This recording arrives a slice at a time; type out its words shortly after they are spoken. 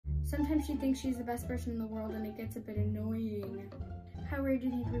Sometimes she thinks she's the best person in the world and it gets a bit annoying. How weird do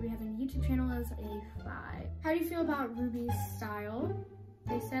you think Ruby having a YouTube channel is? A 5. How do you feel about Ruby's style?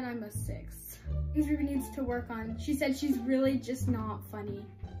 They said I'm a 6. Things Ruby needs to work on. She said she's really just not funny.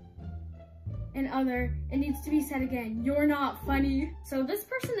 And other, it needs to be said again, you're not funny. So this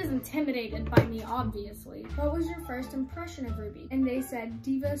person is intimidated by me, obviously. What was your first impression of Ruby? And they said,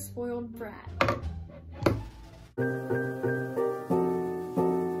 diva, spoiled brat.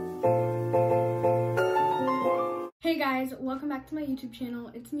 Hey guys, welcome back to my YouTube channel.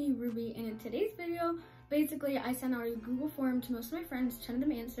 It's me, Ruby, and in today's video, basically I sent out a Google form to most of my friends, 10 of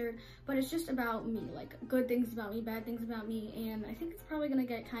them answered, but it's just about me, like good things about me, bad things about me, and I think it's probably gonna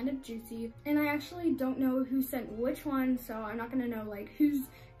get kind of juicy. And I actually don't know who sent which one, so I'm not gonna know like who's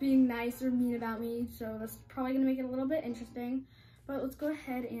being nice or mean about me, so that's probably gonna make it a little bit interesting. But let's go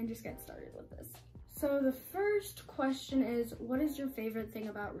ahead and just get started with this. So the first question is, what is your favorite thing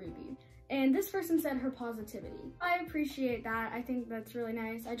about Ruby? And this person said her positivity. I appreciate that. I think that's really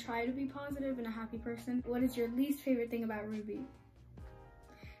nice. I try to be positive and a happy person. What is your least favorite thing about Ruby?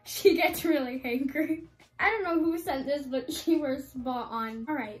 She gets really angry. I don't know who sent this, but she was spot on.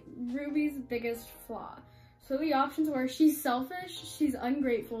 All right, Ruby's biggest flaw. So the options were she's selfish, she's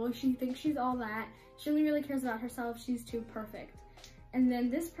ungrateful, she thinks she's all that, she only really cares about herself, she's too perfect. And then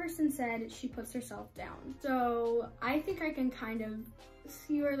this person said she puts herself down. So I think I can kind of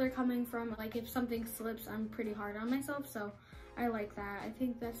see where they're coming from. Like if something slips, I'm pretty hard on myself, so I like that. I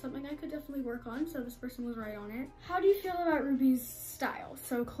think that's something I could definitely work on, so this person was right on it. How do you feel about Ruby's style?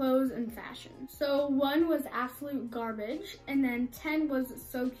 So clothes and fashion. So 1 was absolute garbage, and then 10 was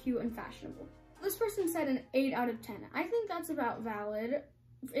so cute and fashionable. This person said an 8 out of 10. I think that's about valid,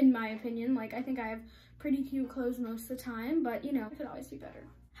 in my opinion. Like I think I have pretty cute clothes most of the time, but you know, it could always be better.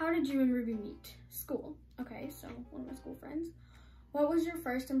 How did you and Ruby meet? School. Okay, so one of my school friends. What was your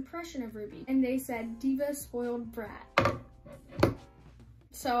first impression of Ruby? And they said, diva, spoiled brat.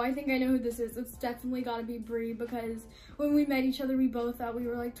 So I think I know who this is. It's definitely gotta be Brie, because when we met each other, we both thought we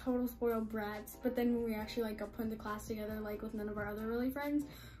were like total spoiled brats. But then when we actually like got put in the class together, like with none of our other really friends,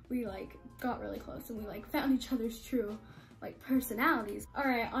 we like got really close and we like found each other's true like personalities. All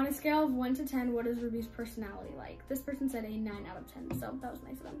right, on a scale of 1 to 10, what is Ruby's personality like? This person said a 9 out of 10, so that was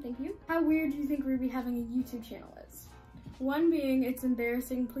nice of them, thank you. How weird do you think Ruby having a YouTube channel is? 1 being it's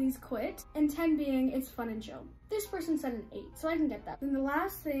embarrassing, please quit, and 10 being it's fun and chill. This person said an 8, so I can get that. And the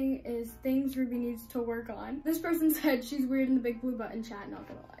last thing is things Ruby needs to work on. This person said she's weird in the big blue button chat, not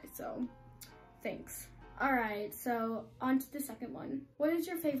gonna lie, so thanks. All right, so on to the second one. What is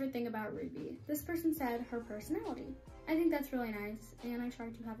your favorite thing about Ruby? This person said her personality. I think that's really nice, and I try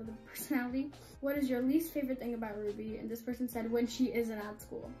to have a good personality. What is your least favorite thing about Ruby? And this person said when she isn't at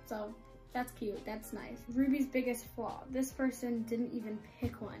school. So that's cute, that's nice. Ruby's biggest flaw. This person didn't even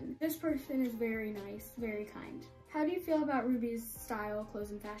pick one. This person is very nice, very kind. How do you feel about Ruby's style,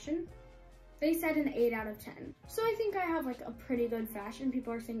 clothes, and fashion? They said an 8 out of 10. So I think I have like a pretty good fashion.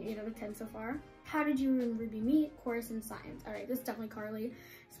 People are saying 8 out of 10 so far. How did you and Ruby meet? Chorus and science. All right, this is definitely Carly.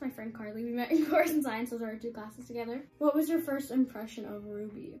 It's my friend Carly. We met in chorus and science. Those are our 2 classes together. What was your first impression of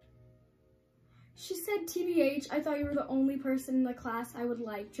Ruby? She said, TBH, I thought you were the only person in the class I would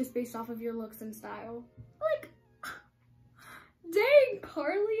like just based off of your looks and style. Like, dang,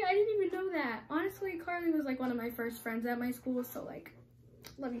 Carly, I didn't even know that. Honestly, Carly was like one of my first friends at my school, so like,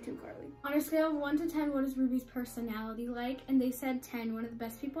 love you too, Carly. On a scale of 1 to 10, what is Ruby's personality like? And they said 10, one of the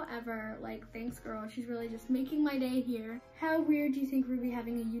best people ever. Like, thanks, girl. She's really just making my day here. How weird do you think Ruby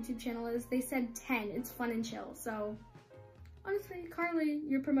having a YouTube channel is? They said 10. It's fun and chill. So, honestly, Carly,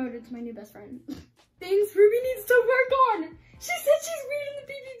 you're promoted to my new best friend. Things Ruby needs to work on. She said she's weird in the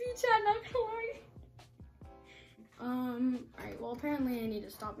BBB chat, not gonna lie. Alright, well, apparently I need to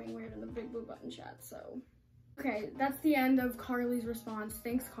stop being weird in the big blue button chat, so. Okay, that's the end of Carly's response.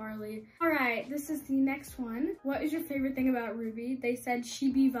 Thanks, Carly. All right, this is the next one. What is your favorite thing about Ruby? They said she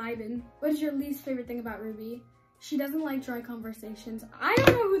be vibin'. What is your least favorite thing about Ruby? She doesn't like dry conversations. I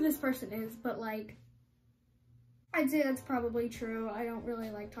don't know who this person is, but like, I'd say that's probably true. I don't really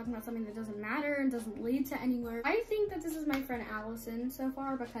like talking about something that doesn't matter and doesn't lead to anywhere. I think that this is my friend Allison so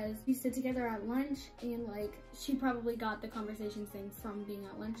far because we sit together at lunch and like she probably got the conversation thing from being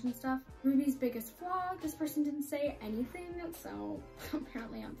at lunch and stuff. Ruby's biggest flaw, this person didn't say anything, so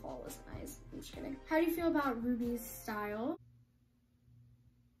apparently I'm flawless, guys. I'm just kidding. How do you feel about Ruby's style?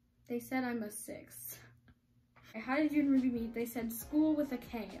 They said I'm a 6. How did you and Ruby meet? They said school with a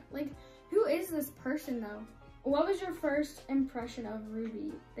K. Like, who is this person though? What was your first impression of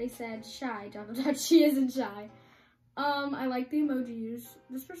Ruby? They said shy, ... She isn't shy. I like the emoji used.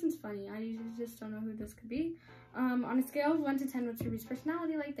 This person's funny. I just don't know who this could be. On a scale of 1 to 10, what's Ruby's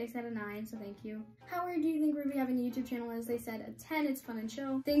personality like? They said a 9, so thank you. How weird do you think Ruby having a YouTube channel is? They said a 10, it's fun and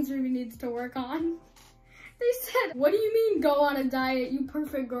chill. Things Ruby needs to work on. They said, what do you mean go on a diet, you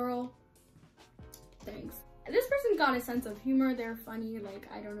perfect girl? Thanks. This person got a sense of humor. They're funny. Like,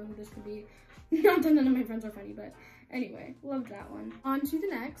 I don't know who this could be. Not that none of my friends are funny, but anyway, loved that one. On to the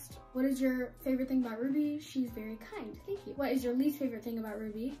next. What is your favorite thing about Ruby? She's very kind. Thank you. What is your least favorite thing about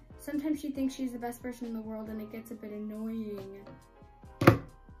Ruby? Sometimes she thinks she's the best person in the world and it gets a bit annoying.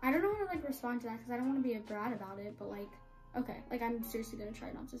 I don't know how to like respond to that because I don't want to be a brat about it, but like, okay, like I'm seriously gonna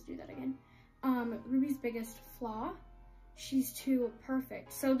try not to do that again. Ruby's biggest flaw? She's too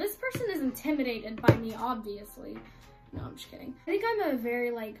perfect. So this person is intimidated by me, obviously. No, I'm just kidding. I think I'm a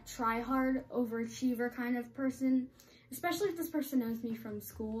very like try hard, overachiever kind of person, especially if this person knows me from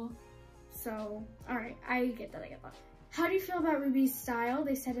school. So, all right, I get that. How do you feel about Ruby's style?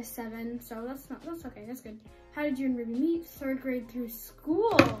 They said a 7, so that's okay, that's good. How did you and Ruby meet? 3rd grade through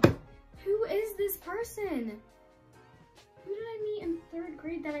school. Who is this person? Who did I meet in 3rd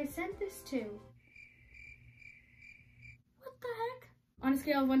grade that I sent this to? What the heck? On a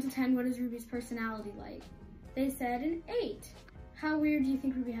scale of 1 to 10, what is Ruby's personality like? They said an 8. How weird do you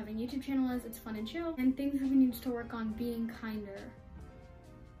think Ruby having a YouTube channel is? It's fun and chill. And things Ruby needs to work on: being kinder.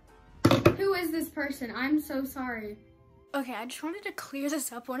 Who is this person? I'm so sorry. Okay, I just wanted to clear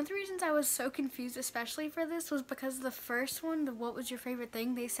this up. One of the reasons I was so confused, especially for this, was because the first one, the what was your favorite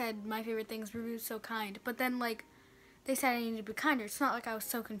thing? They said my favorite thing is Ruby was so kind. But then like, they said I needed to be kinder. It's not like I was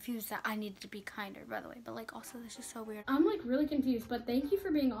so confused that I needed to be kinder, by the way. But like, also, this is so weird. I'm like really confused, but thank you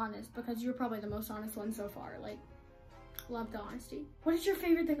for being honest because you were probably the most honest one so far. Like, love the honesty. What is your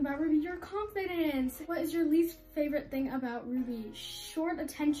favorite thing about Ruby? Your confidence. What is your least favorite thing about Ruby? Short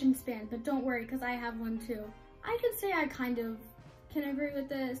attention span, but don't worry because I have one too. I could say I kind of can agree with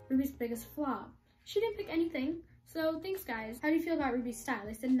this. Ruby's biggest flaw. She didn't pick anything. So thanks guys. How do you feel about Ruby's style?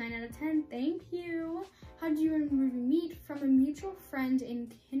 I said 9 out of 10. Thank you. How did you and Ruby meet? From a mutual friend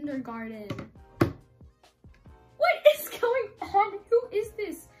in kindergarten. What is going on? Who is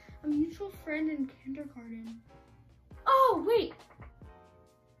this? A mutual friend in kindergarten. Oh, wait.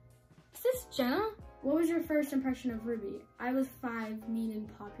 Is this Jenna? What was your first impression of Ruby? I was 5, mean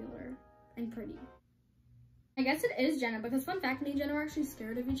and popular, and pretty. I guess it is Jenna because fun fact, me and Jenna are actually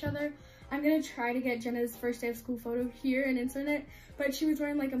scared of each other. I'm gonna try to get Jenna's first day of school photo here and insert it, but she was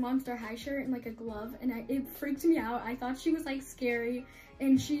wearing like a Monster High shirt and like a glove and it freaked me out. I thought she was like scary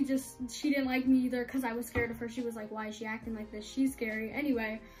and she didn't like me either because I was scared of her. She was like, why is she acting like this? She's scary.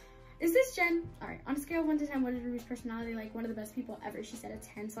 Anyway, is this Jen? All right, on a scale of 1 to 10, what is Ruby's personality like? One of the best people ever. She said a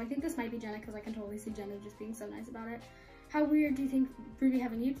 10, so I think this might be Jenna because I can totally see Jenna just being so nice about it. How weird do you think Ruby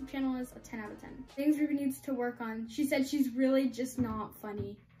having a YouTube channel is? A 10 out of 10. Things Ruby needs to work on. She said she's really just not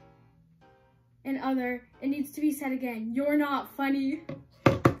funny. And other, it needs to be said again, you're not funny.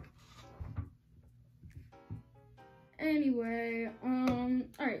 Anyway, all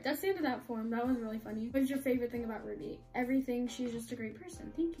right, that's the end of that form. That was really funny. What is your favorite thing about Ruby? Everything. She's just a great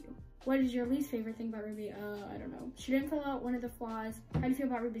person. Thank you. What is your least favorite thing about Ruby? I don't know. She didn't fill out one of the flaws. How do you feel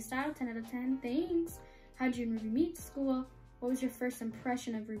about Ruby's style? 10 out of 10. Thanks. How did you and Ruby meet? School. What was your first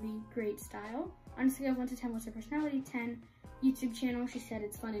impression of Ruby? Great style. On a scale of 1 to 10, what's her personality? 10. YouTube channel, she said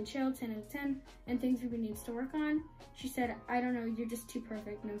it's fun and chill, 10 out of 10. And things Ruby needs to work on. She said, I don't know, you're just too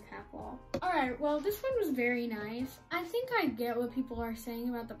perfect, no cap wall. All right, well, this one was very nice. I think I get what people are saying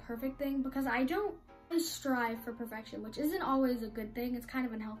about the perfect thing because I don't strive for perfection, which isn't always a good thing. It's kind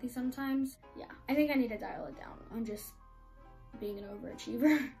of unhealthy sometimes. Yeah, I think I need to dial it down. I'm just being an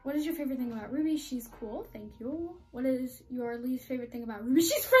overachiever. What is your favorite thing about Ruby? She's cool, thank you. What is your least favorite thing about Ruby?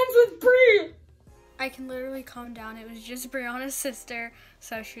 She's friends with Bree! I can literally calm down. It was just Brianna's sister,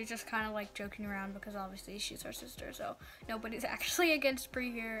 so she was just kind of like joking around because obviously she's our sister, so nobody's actually against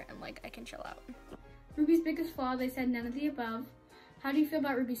Bree here, and like I can chill out. Ruby's biggest flaw, they said none of the above. How do you feel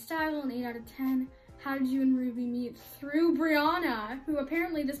about Ruby's style? An 8 out of 10. How did you and Ruby meet? Through Brianna, who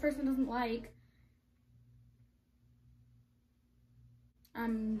apparently this person doesn't like.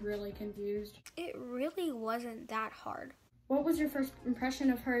 I'm really confused. It really wasn't that hard. What was your first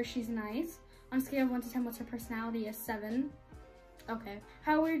impression of her? She's nice. On a scale of 1 to 10, what's her personality? A 7. Okay.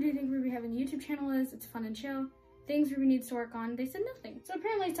 How weird do you think Ruby having a YouTube channel is? It's fun and chill. Things Ruby needs to work on. They said nothing. So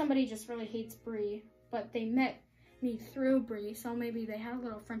apparently somebody just really hates Bree, but they met me through Bree, so maybe they had a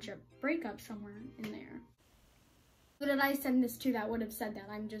little friendship breakup somewhere in there. Who did I send this to that would have said that?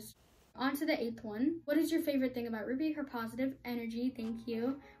 I'm just... On to the 8th one. What is your favorite thing about Ruby? Her positive energy. Thank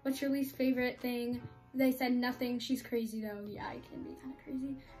you. What's your least favorite thing? They said nothing. She's crazy though. Yeah, I can be kind of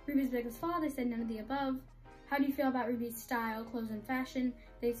crazy. Ruby's biggest flaw. They said none of the above. How do you feel about Ruby's style, clothes, and fashion?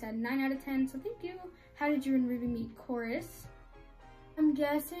 They said 9 out of 10, so thank you. How did you and Ruby meet? Chorus. I'm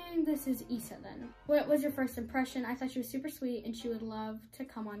guessing this is Issa then. What was your first impression? I thought she was super sweet and she would love to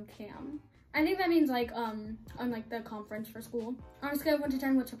come on cam. I think that means like on like the conference for school. On a scale of 1 to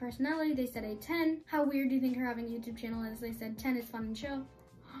 10, what's her personality? They said a 10. How weird do you think her having a YouTube channel is? They said 10 is fun and chill.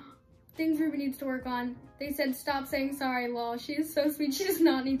 Things Ruby needs to work on. They said stop saying sorry, lol. She is so sweet. She does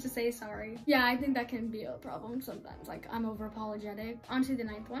not need to say sorry. Yeah, I think that can be a problem sometimes. Like, I'm over apologetic. On to the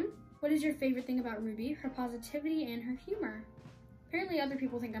 9th one. What is your favorite thing about Ruby? Her positivity and her humor. Apparently other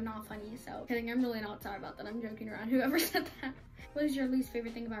people think I'm not funny, so kidding, I'm really not sorry about that. I'm joking around, whoever said that. What is your least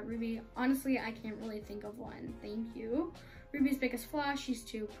favorite thing about Ruby? Honestly, I can't really think of one. Thank you. Ruby's biggest flaw, she's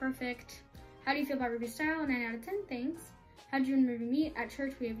too perfect. How do you feel about Ruby's style? 9 out of 10, thanks. How did you and Ruby meet? At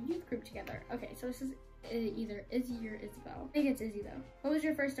church, we have a youth group together. Okay, so this is either Izzy or Isabel. I think it's Izzy though. What was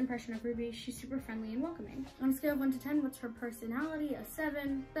your first impression of Ruby? She's super friendly and welcoming. On a scale of 1 to 10, what's her personality? A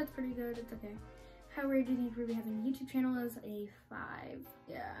 7. That's pretty good, it's okay. How weird do you think Ruby having a YouTube channel is? A 5.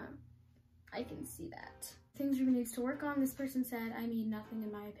 Yeah, I can see that. Things Ruby needs to work on. This person said, I mean nothing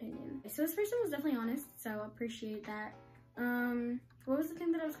in my opinion. So this person was definitely honest, so appreciate that. What was the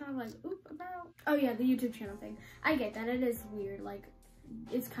thing that I was kind of like, oop, about? Oh yeah, the YouTube channel thing. I get that, it is weird, like,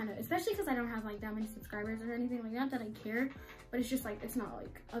 it's kind of, especially because I don't have like that many subscribers or anything, like not that I care, but it's just like, it's not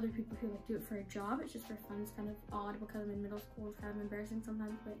like other people who like do it for a job, it's just for fun. It's kind of odd because I'm in middle school, it's kind of embarrassing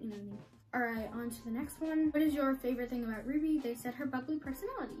sometimes, but you know what I mean. All right, on to the next one. What is your favorite thing about Ruby? They said her bubbly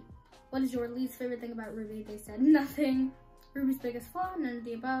personality. What is your least favorite thing about Ruby? They said nothing. Ruby's biggest flaw, none of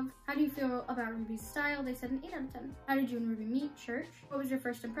the above. How do you feel about Ruby's style? They said an 8 out of 10. How did you and Ruby meet? Church. What was your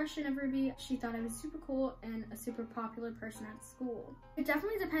first impression of Ruby? She thought I was super cool and a super popular person at school. It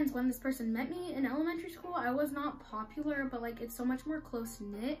definitely depends when this person met me. In elementary school, I was not popular, but like it's so much more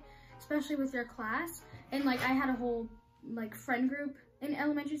close-knit, especially with your class. And like I had a whole like friend group in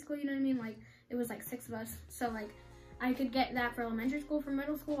elementary school, you know what I mean? Like it was like 6 of us. So like I could get that for elementary school. For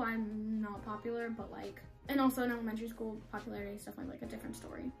middle school, I'm not popular, but like, and also in elementary school, popularity is definitely like a different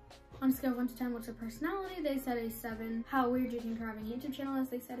story. On a scale of 1 to 10, what's her personality? They said a 7. How weird do you think her having a YouTube channel is?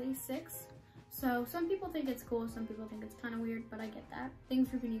 They said a 6. So some people think it's cool, some people think it's kind of weird, but I get that. Things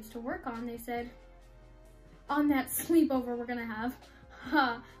Ruby needs to work on, they said, on that sleepover we're gonna have.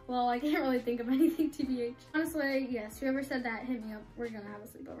 Well, I can't really think of anything TBH. Honestly, yes, whoever said that, hit me up. We're gonna have a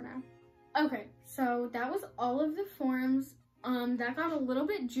sleepover now. Okay, so that was all of the forums. That got a little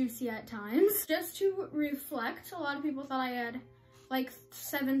bit juicy at times. Just to reflect, a lot of people thought I had like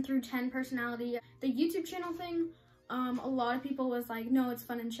 7 through 10 personality. The YouTube channel thing, a lot of people was like, no, it's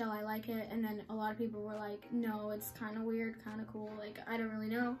fun and chill, I like it. And then a lot of people were like, no, it's kind of weird, kind of cool, like, I don't really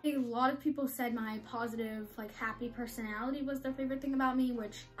know. A lot of people said my positive, like, happy personality was their favorite thing about me,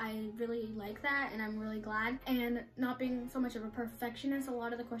 which I really like that, and I'm really glad. And not being so much of a perfectionist, a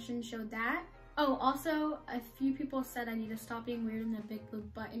lot of the questions showed that. Oh, also, a few people said I need to stop being weird in the big blue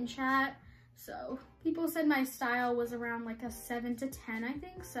button chat. So, people said my style was around like a 7 to 10, I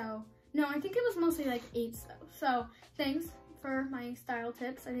think, so. No, I think it was mostly like 8s though. So, thanks for my style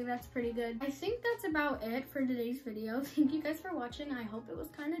tips. I think that's pretty good. I think that's about it for today's video. Thank you guys for watching. I hope it was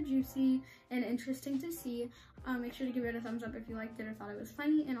kind of juicy and interesting to see. Make sure to give it a thumbs up if you liked it or thought it was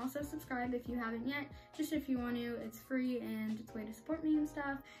funny, and also subscribe if you haven't yet, just if you want to. It's free and it's a way to support me and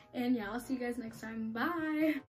stuff. And yeah, I'll see you guys next time. Bye!